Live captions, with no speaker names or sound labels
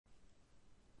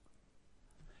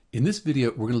In this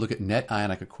video, we're going to look at net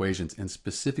ionic equations and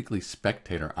specifically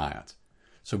spectator ions.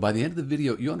 So by the end of the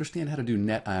video, you'll understand how to do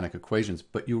net ionic equations,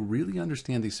 but you'll really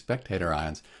understand these spectator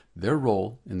ions, their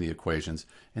role in the equations,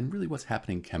 and really what's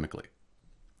happening chemically.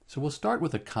 So we'll start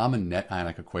with a common net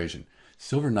ionic equation,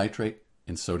 silver nitrate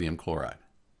and sodium chloride.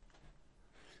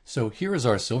 So here is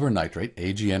our silver nitrate,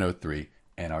 AgNO3,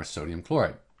 and our sodium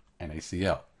chloride,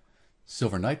 NaCl.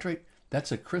 Silver nitrate,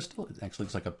 that's a crystal. It actually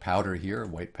looks like a powder here, a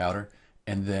white powder.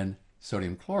 And then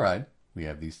sodium chloride, we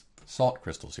have these salt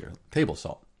crystals here, table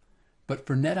salt. But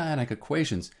for net ionic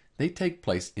equations, they take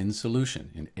place in solution,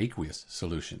 in aqueous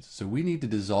solutions. So we need to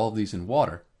dissolve these in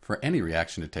water for any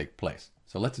reaction to take place.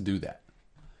 So let's do that.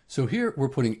 So here we're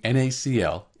putting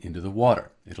NaCl into the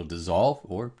water. It'll dissolve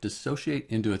or dissociate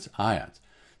into its ions.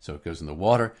 So it goes in the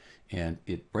water and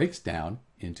it breaks down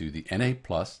into the Na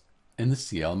plus and the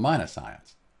Cl minus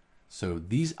ions. So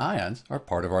these ions are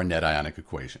part of our net ionic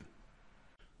equation.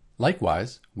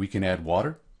 Likewise, we can add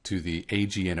water to the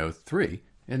AgNO3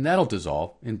 and that'll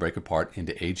dissolve and break apart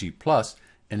into Ag plus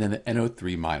and then the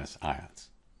NO3 minus ions.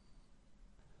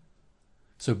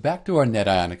 So back to our net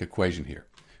ionic equation here.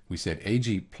 We said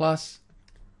Ag plus,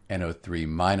 NO3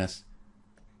 minus,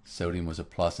 sodium was a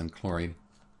plus and chlorine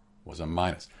was a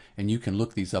minus. And you can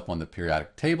look these up on the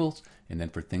periodic tables, and then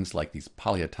for things like these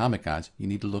polyatomic ions, you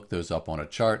need to look those up on a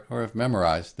chart or have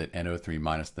memorized that NO3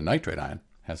 minus, the nitrate ion,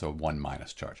 has a 1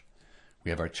 minus charge. We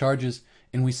have our charges,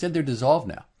 and we said they're dissolved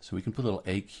now, so we can put a little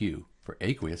AQ for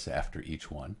aqueous after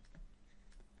each one.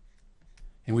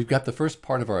 And we've got the first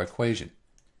part of our equation.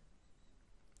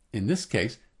 In this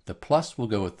case, the plus will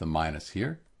go with the minus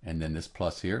here, and then this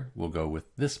plus here will go with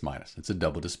this minus. It's a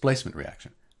double displacement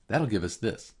reaction. That'll give us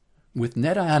this. With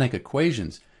net ionic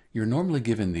equations, you're normally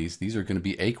given these are going to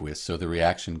be aqueous so the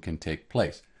reaction can take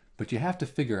place. But you have to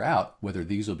figure out whether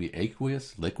these will be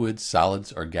aqueous, liquids,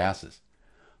 solids, or gases.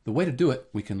 The way to do it,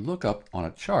 we can look up on a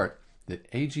chart that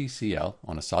AgCl,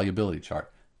 on a solubility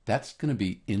chart, that's going to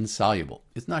be insoluble.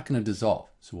 It's not going to dissolve,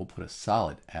 so we'll put a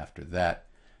solid after that.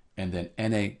 And then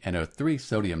NaNO3,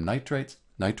 sodium nitrates.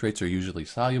 Nitrates are usually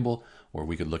soluble, or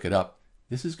we could look it up.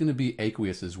 This is going to be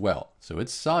aqueous as well. So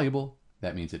it's soluble,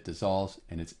 that means it dissolves,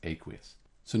 and it's aqueous.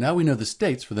 So now we know the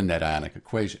states for the net ionic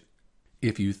equation.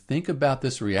 If you think about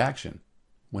this reaction,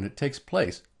 when it takes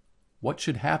place, what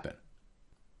should happen?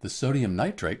 The sodium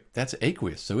nitrate, that's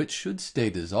aqueous, so it should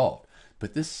stay dissolved.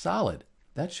 But this solid,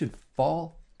 that should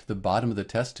fall to the bottom of the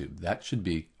test tube. That should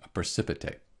be a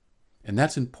precipitate. And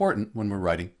that's important when we're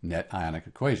writing net ionic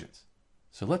equations.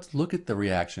 So let's look at the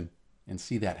reaction and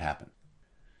see that happen.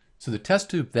 So the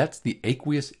test tube, that's the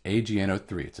aqueous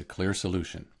AgNO3. It's a clear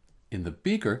solution. In the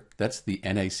beaker, that's the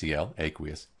NaCl,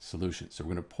 aqueous solution. So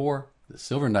we're going to pour the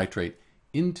silver nitrate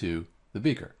into the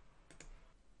beaker.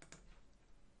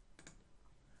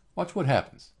 Watch what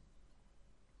happens.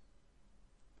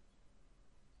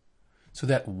 So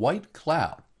that white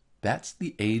cloud, that's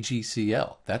the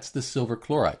AgCl. That's the silver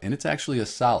chloride. And it's actually a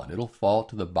solid. It'll fall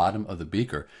to the bottom of the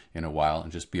beaker in a while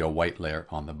and just be a white layer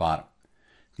on the bottom.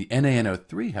 The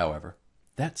NaNO3, however,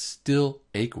 that's still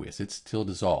aqueous. It's still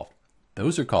dissolved.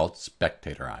 Those are called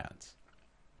spectator ions.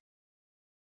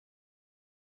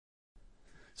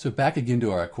 So back again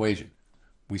to our equation.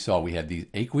 We saw we had these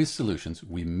aqueous solutions.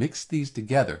 We mixed these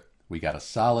together. We got a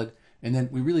solid. And then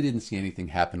we really didn't see anything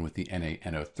happen with the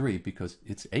NaNO3 because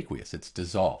it's aqueous. It's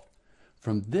dissolved.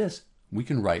 From this, we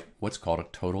can write what's called a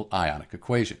total ionic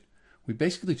equation. We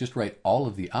basically just write all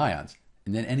of the ions,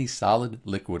 and then any solid,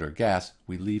 liquid, or gas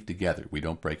we leave together. We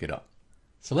don't break it up.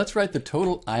 So let's write the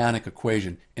total ionic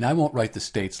equation, and I won't write the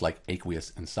states like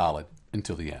aqueous and solid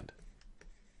until the end.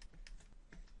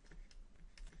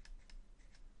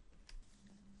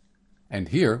 And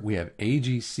here we have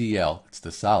AgCl, it's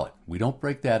the solid. We don't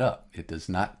break that up. It does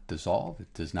not dissolve,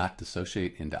 it does not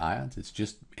dissociate into ions, it's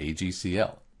just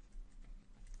AgCl.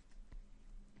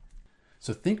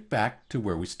 So think back to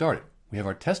where we started. We have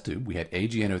our test tube, we had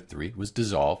AgNO3, was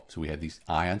dissolved, so we had these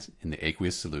ions in the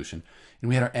aqueous solution, and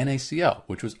we had our NaCl,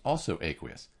 which was also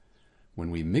aqueous.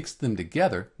 When we mixed them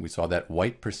together, we saw that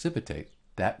white precipitate.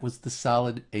 That was the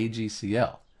solid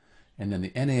AgCl. And then the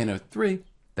NaNO3,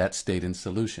 that stayed in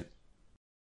solution.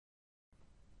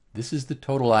 This is the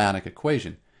total ionic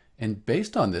equation, and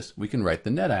based on this, we can write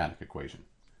the net ionic equation.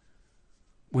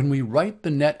 When we write the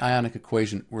net ionic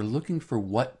equation, we're looking for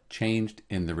what changed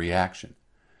in the reaction.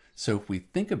 So if we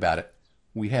think about it,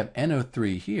 we have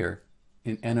NO3 here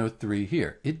and NO3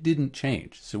 here. It didn't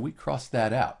change, so we cross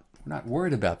that out. We're not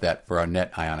worried about that for our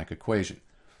net ionic equation.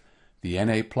 The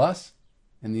Na plus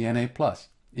and the Na plus,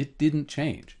 it didn't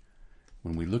change.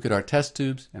 When we look at our test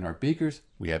tubes and our beakers,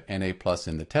 we have Na plus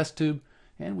in the test tube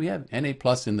and we have Na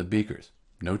plus in the beakers.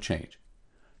 no change.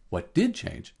 What did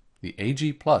change, the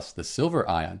Ag plus, the silver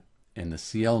ion, and the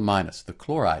Cl minus, the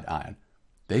chloride ion,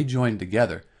 they joined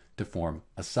together to form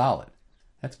a solid.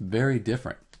 That's very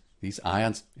different. These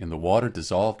ions in the water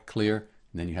dissolved clear,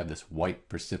 and then you have this white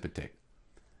precipitate.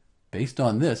 Based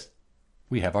on this,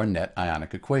 we have our net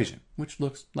ionic equation, which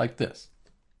looks like this.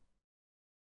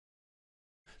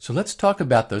 So let's talk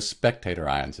about those spectator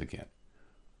ions again.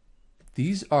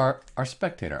 These are our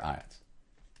spectator ions.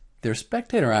 They're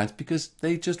spectator ions because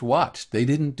they just watched. They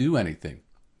didn't do anything.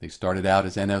 They started out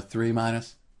as NO3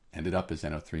 minus, ended up as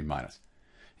NO3 minus.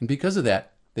 And because of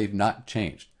that, they've not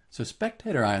changed. So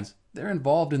spectator ions, they're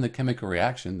involved in the chemical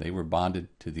reaction. They were bonded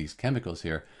to these chemicals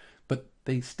here, but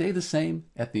they stay the same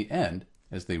at the end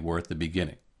as they were at the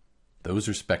beginning. Those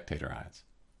are spectator ions.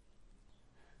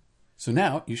 So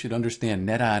now you should understand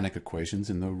net ionic equations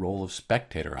and the role of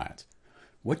spectator ions.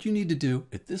 What you need to do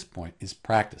at this point is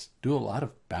practice. Do a lot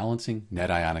of balancing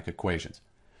net ionic equations.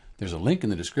 There's a link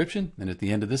in the description and at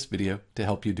the end of this video to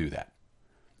help you do that.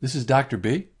 This is Dr.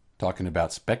 B talking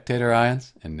about spectator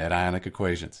ions and net ionic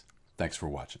equations. Thanks for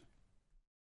watching.